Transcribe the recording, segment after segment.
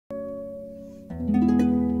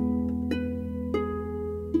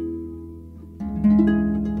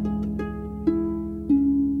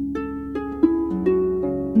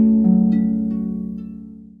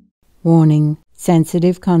Warning: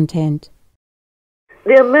 sensitive content.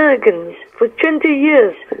 The Americans, for 20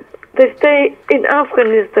 years, they stay in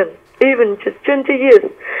Afghanistan, even just 20 years.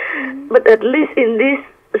 But at least in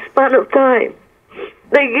this span of time,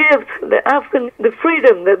 they give the Afghans the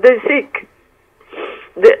freedom that they seek,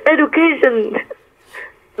 the education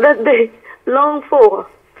that they long for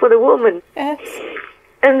the woman, Yes.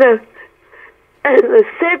 and the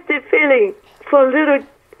safety feeling for little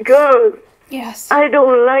girls. Yes. I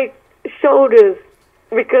don't like soldiers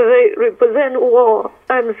because they represent war.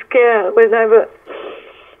 I'm scared whenever.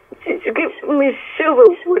 It gives me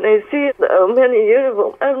shivers when I see the men in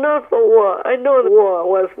uniform. I'm not for war. I know war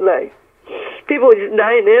was like. People just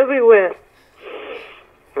dying everywhere.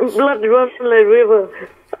 Blood runs like river.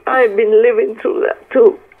 I've been living through that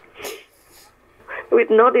too. With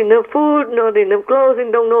not enough food, not enough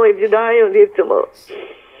clothing, don't know if you die or live tomorrow.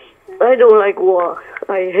 I don't like war.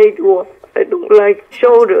 I hate war. I don't like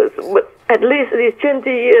soldiers. But at least these 20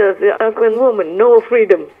 years, the Afghan woman, no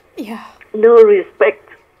freedom, Yeah. no respect,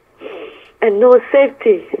 and no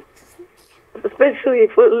safety. Especially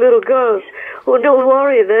for little girls who don't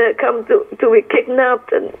worry, they come to be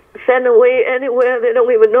kidnapped and sent away anywhere, they don't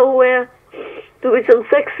even know where, to be some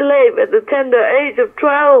sex slave at the tender age of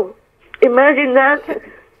 12. Imagine that.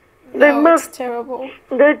 They must. It's terrible.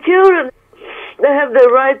 Their children, they have the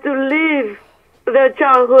right to live their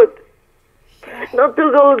childhood, not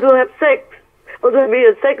to go to have sex or to be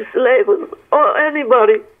a sex slave or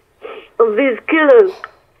anybody of these killer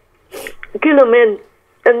men,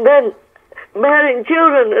 and then bearing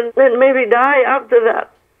children and then maybe die after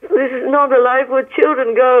that. This is not a life for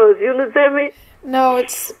children, girls. You understand me? No,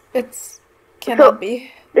 it's cannot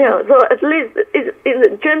be. Yeah, so at least in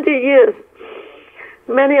the 20 years,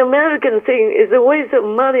 many Americans think it's a waste of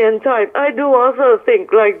money and time. I do also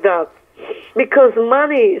think like that. Because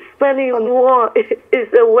money spending on war is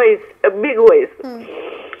a waste, a big waste.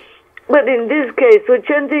 But in this case, for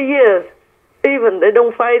 20 years, even they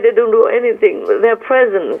don't fight, they don't do anything. Their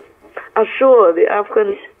presence assure the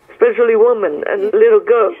Afghans, especially women and little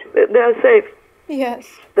girls, that they are safe.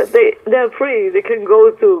 Yes. That they're free. They can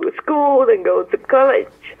go to school, they can go to college,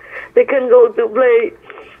 they can go to play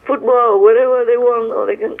football, whatever they want, or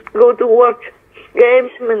they can go to watch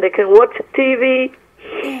games, and they can watch TV.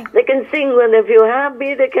 They can sing when they feel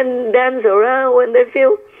happy, they can dance around when they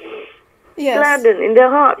feel gladdened in their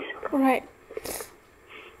hearts. Right.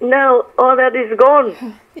 Now all that is gone.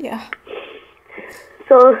 Yeah.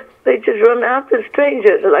 So they just run after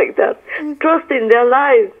strangers like that, trusting their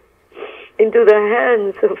lives into the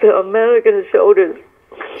hands of the American soldiers.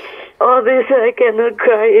 All this I cannot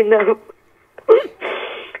cry enough.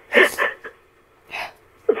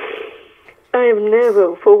 I am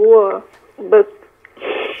never for war, but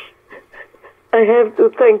I have to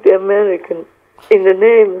thank the Americans in the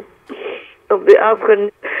name of the Afghan.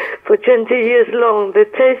 For 20 years long, they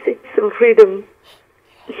tasted some freedom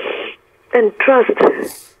and trust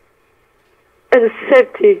and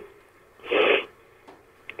safety,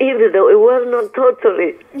 even though it was not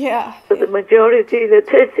totally. Yeah. But the majority, they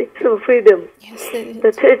tasted some freedom. Yes, they did.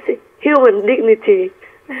 They tasted human dignity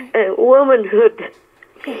and womanhood.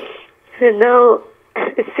 And now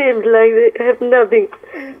it seems like they have nothing.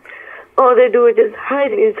 All they do is just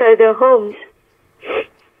hide inside their homes.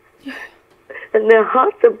 And their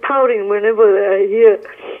hearts are pounding whenever they are here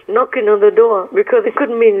knocking on the door, because it could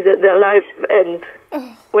mean that their lives end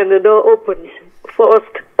when the door opens,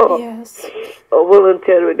 forced or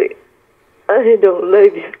voluntarily. I don't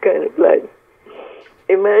like this kind of life.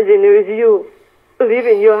 Imagine it was you, live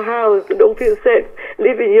in your house, don't feel safe,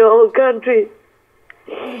 live in your own country,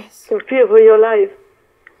 you fear for your life.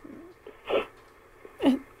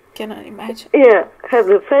 I cannot imagine. Yeah, have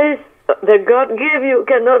the face that God gave you,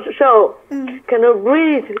 cannot show, cannot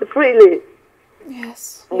breathe freely.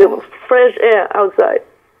 Yes. The fresh air outside.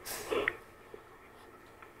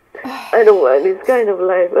 I don't like this kind of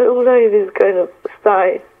life. I don't like this kind of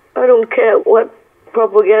style. I don't care what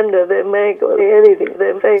propaganda they make or anything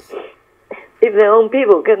they say. If their own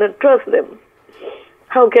people cannot trust them,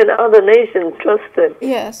 how can other nations trust them?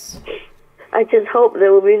 Yes. I just hope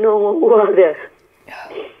there will be no more war there.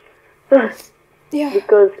 Yeah.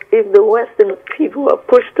 Because if the Western people are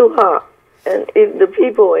pushed too hard, and if the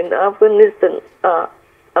people in Afghanistan are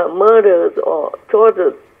murdered or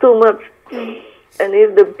tortured too much, and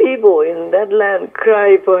if the people in that land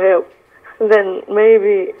cry for help, then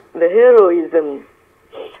maybe the heroism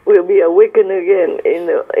will be awakened again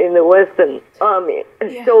in the Western army.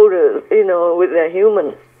 Soldiers, with their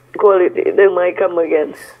human quality, they might come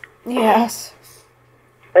again. Yes.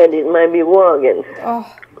 And it might be war again.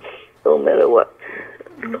 Oh. No matter what.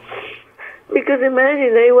 Because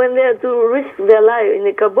imagine they went there to risk their life. In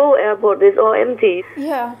the Kabul airport, it's all empty.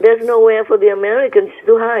 Yeah. There's nowhere for the Americans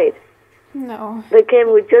to hide. No. They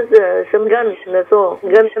came with just some guns, that's all.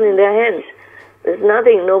 Guns in their hands. There's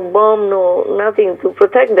nothing, no bomb, nothing to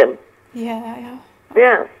protect them. Yeah.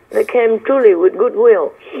 Yeah, they came truly with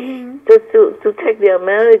goodwill, just to take the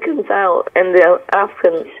Americans out and the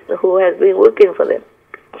Afghans who has been working for them.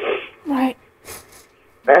 Right.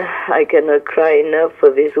 I cannot cry enough for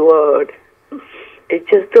this word. It's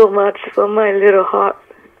just too much for my little heart.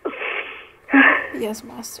 Yes,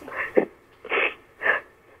 Master.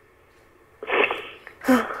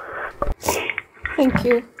 Thank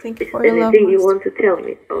you. Thank you for your love. Anything you want to tell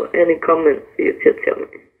me, or any comments you just tell me?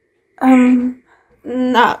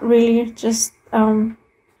 Not really. Just I'm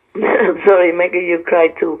sorry, making you cry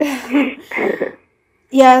too.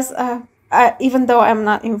 Yes. Even though I'm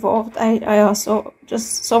not involved, I also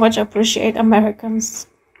just so much appreciate Americans.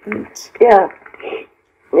 And Yeah.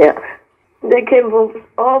 They came from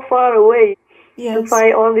all far away to yes.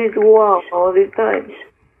 fight all these wars all these times.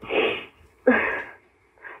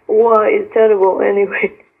 War is terrible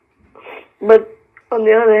anyway. But on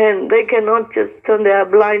the other hand, they cannot just turn their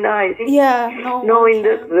blind eyes, Yeah. No. knowing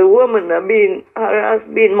that the women are being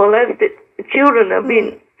harassed, being molested, children are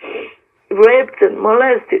being raped and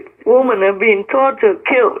molested, women are being tortured,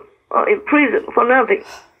 killed, or imprisoned for nothing.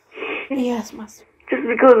 Yes, Master. Just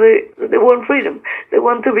because they want freedom. They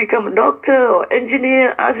want to become a doctor or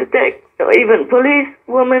engineer, architect, or even police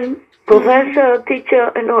woman, professor, teacher,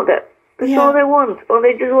 and all that. That's all they want. Or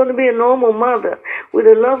they just want to be a normal mother with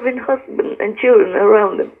a loving husband and children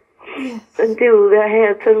around them until their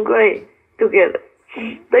hair turns gray together.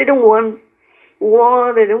 They don't want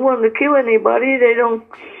war. They don't want to kill anybody. They don't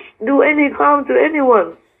do any harm to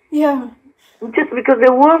anyone. Yeah. Just because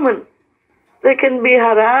they're women. They can be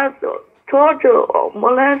harassed or tortured or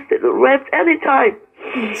molested or raped anytime.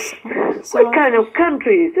 What kind of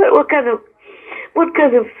country is that? What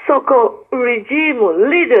kind of so-called regime or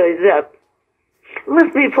leader is that?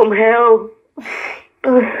 Must be from hell.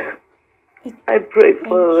 I pray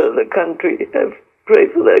for the country. I pray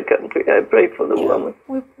for their country. I pray for the woman.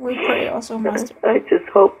 We pray also, Master. I just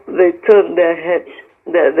hope they turn their heads,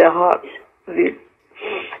 their hearts. This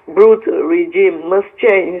brutal regime must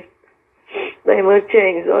change. They must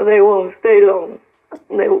change or they won't stay long.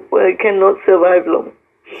 They cannot survive long.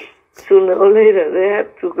 Sooner or later they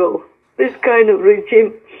have to go. This kind of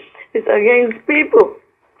regime is against people.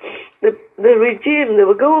 The regime,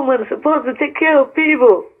 the government is supposed to take care of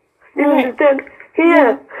people. You understand?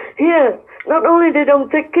 Here, not only they don't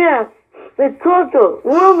take care, they torture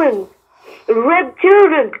women, rape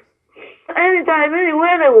children, anytime,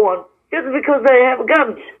 anywhere they want, just because they have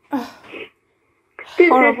guns.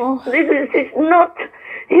 This is not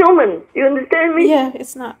human. You understand me? Yeah,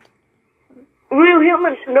 it's not. Real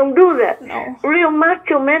humans don't do that. No. Real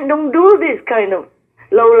macho men don't do this kind of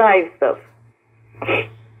low-life stuff.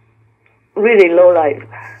 Really low-life.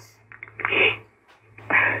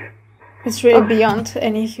 It's really beyond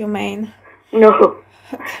any humane No.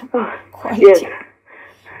 quality. Yes.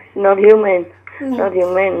 Not humane. No. Not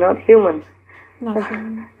humane. Not human. Not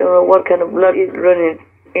human. Don't know what kind of blood is running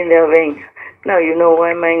in their veins. Now you know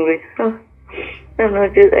why I'm angry. I'm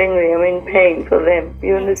not just angry, I'm in pain for them.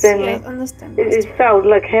 You understand Yes, me? understand. It sounds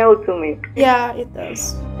like hell to me. Yeah, it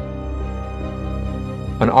does.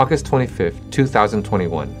 On August 25,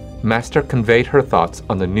 2021, Master conveyed her thoughts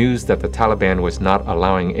on the news that the Taliban was not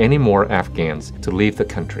allowing any more Afghans to leave the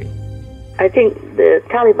country. I think the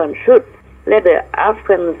Taliban should let the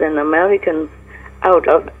Afghans and Americans out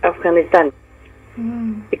of Afghanistan.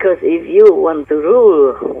 Because if you want to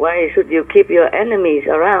rule, why should you keep your enemies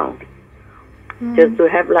around? Just to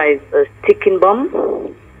have like a ticking bomb?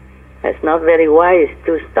 That's not very wise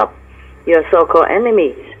to stop your so-called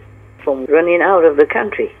enemies from running out of the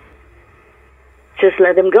country. Just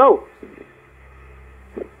let them go.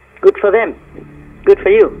 Good for them. Good for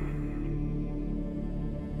you.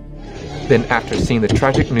 Then, after seeing the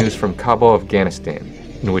tragic news from Kabul, Afghanistan,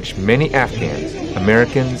 in which many Afghans,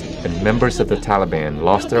 Americans, and members of the Taliban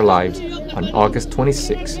lost their lives on August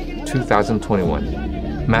 26,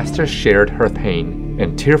 2021, Master shared her pain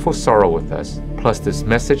and tearful sorrow with us, plus this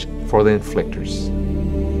message for the inflictors.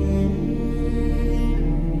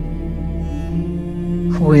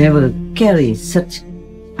 Whoever carries such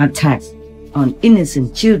attacks on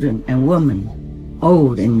innocent children and women,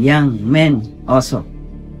 old and young men also,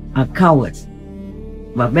 are cowards,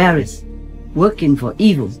 barbarians, working for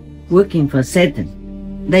evil, working for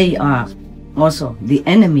Satan. They are also the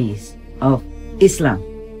enemies of Islam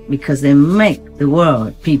because they make the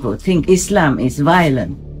world people think Islam is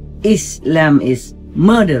violent, Islam is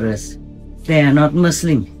murderous. They are not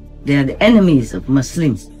Muslim. They are the enemies of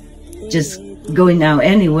Muslims. Just going out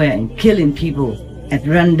anywhere and killing people at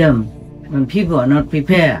random when people are not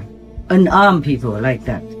prepared. Unarmed people like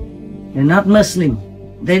that. They're not Muslim.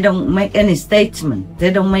 They don't make any statement.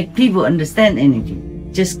 They don't make people understand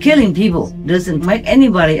anything. Just killing people doesn't make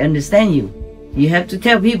anybody understand you. You have to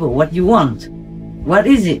tell people what you want. What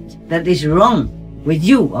is it that is wrong with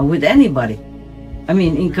you or with anybody? I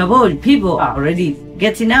mean, in Kabul, people are already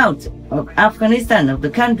getting out of Afghanistan, of the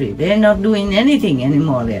country. They're not doing anything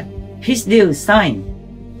anymore there. Peace deal is signed.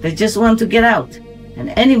 They just want to get out. And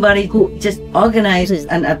anybody who just organizes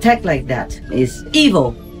an attack like that is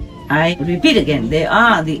evil. I repeat again, they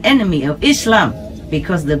are the enemy of Islam,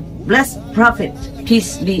 because the blessed Prophet,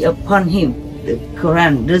 peace be upon him, the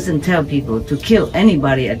Quran doesn't tell people to kill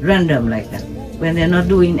anybody at random like that when they're not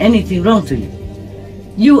doing anything wrong to you.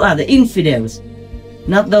 You are the infidels,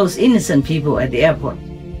 not those innocent people at the airport.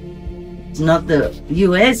 It's not the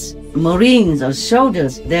US Marines or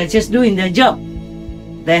soldiers. They're just doing their job.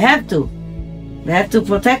 They have to. They have to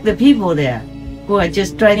protect the people there who are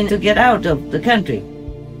just trying to get out of the country.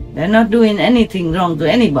 They're not doing anything wrong to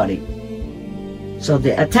anybody. So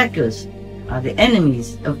the attackers are the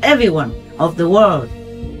enemies of everyone, of the world,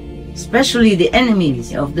 especially the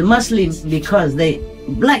enemies of the Muslims, because they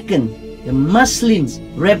blacken the Muslims'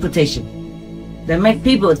 reputation. They make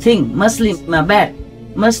people think Muslims are bad.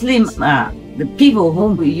 Muslims are the people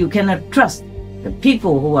whom you cannot trust, the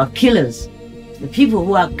people who are killers, the people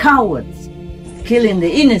who are cowards, killing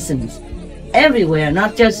the innocents everywhere,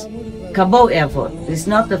 not just Kabul airport. It's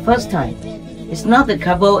not the first time. It's not the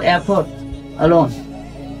Kabul airport alone.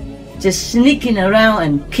 Just sneaking around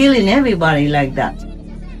and killing everybody like that.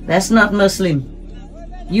 That's not Muslim.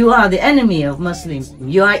 You are the enemy of Muslims.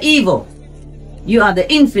 You are evil. You are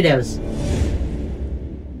the infidels.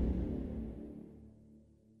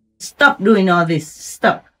 Stop doing all this.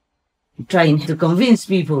 Stop trying to convince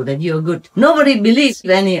people that you're good. Nobody believes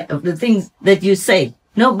any of the things that you say.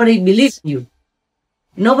 Nobody believes you.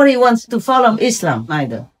 Nobody wants to follow Islam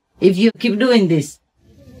either. If you keep doing this,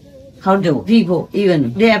 how do people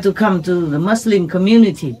even dare to come to the Muslim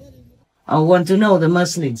community or want to know the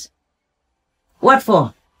Muslims? What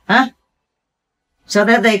for? Huh? So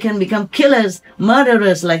that they can become killers,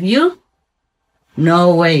 murderers like you?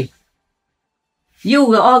 No way. You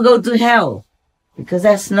will all go to hell, because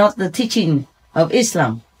that's not the teaching of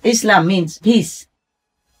Islam. Islam means peace.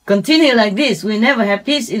 Continue like this, we never have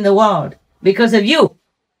peace in the world because of you.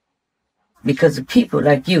 Because of people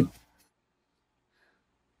like you.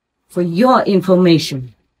 For your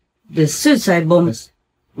information, the suicide bombers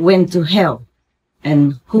went to hell,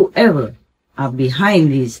 and whoever are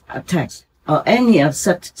behind these attacks or any of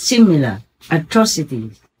such similar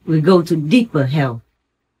atrocities will go to deeper hell.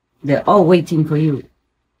 They're all waiting for you.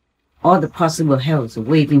 All the possible hells are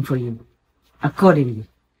waiting for you. Accordingly,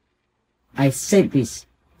 I say this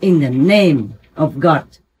in the name of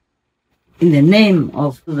God, in the name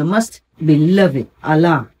of the most beloved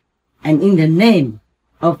Allah, and in the name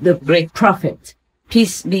of the great Prophet,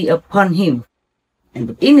 peace be upon him. And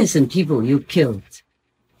the innocent people you killed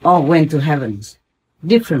all went to heavens,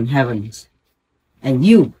 different heavens, and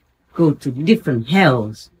you go to different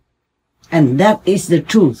hells. And that is the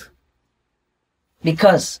truth.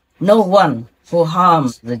 Because no one who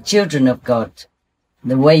harms the children of God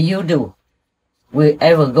the way you do will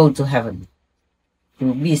ever go to heaven. You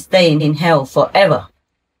will be staying in hell forever.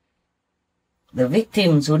 The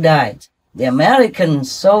victims who died, the American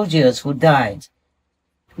soldiers who died,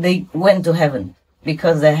 they went to heaven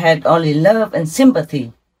because they had only love and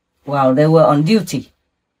sympathy while they were on duty.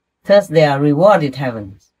 Thus they are rewarded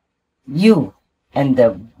heavens. You and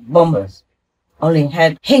the bombers only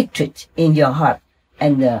had hatred in your heart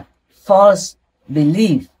and the false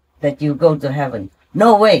belief that you go to heaven.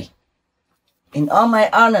 No way. In all my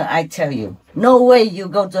honor, I tell you, no way you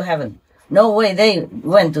go to heaven. No way they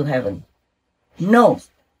went to heaven. No,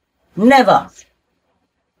 never.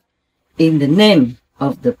 In the name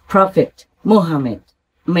of the Prophet Muhammad,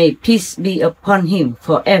 may peace be upon him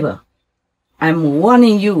forever, I'm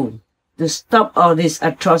warning you to stop all these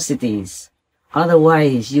atrocities.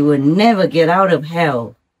 Otherwise, you will never get out of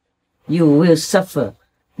hell. You will suffer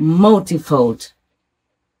multifold,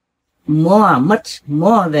 much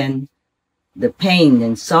more than the pain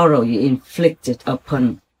and sorrow you inflicted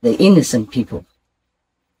upon the innocent people,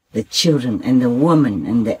 the children and the women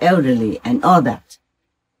and the elderly and all that.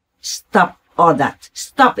 Stop all that.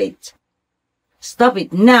 Stop it. Stop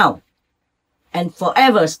it now and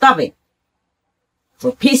forever. Stop it.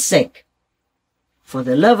 For peace sake, for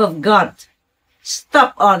the love of God,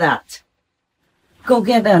 stop all that. Go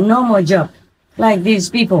get a normal job. like these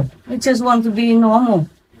people. We just want to be normal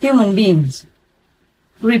human beings.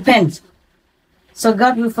 Repent, so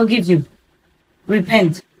God will forgive you.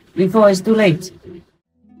 Repent before it's too late.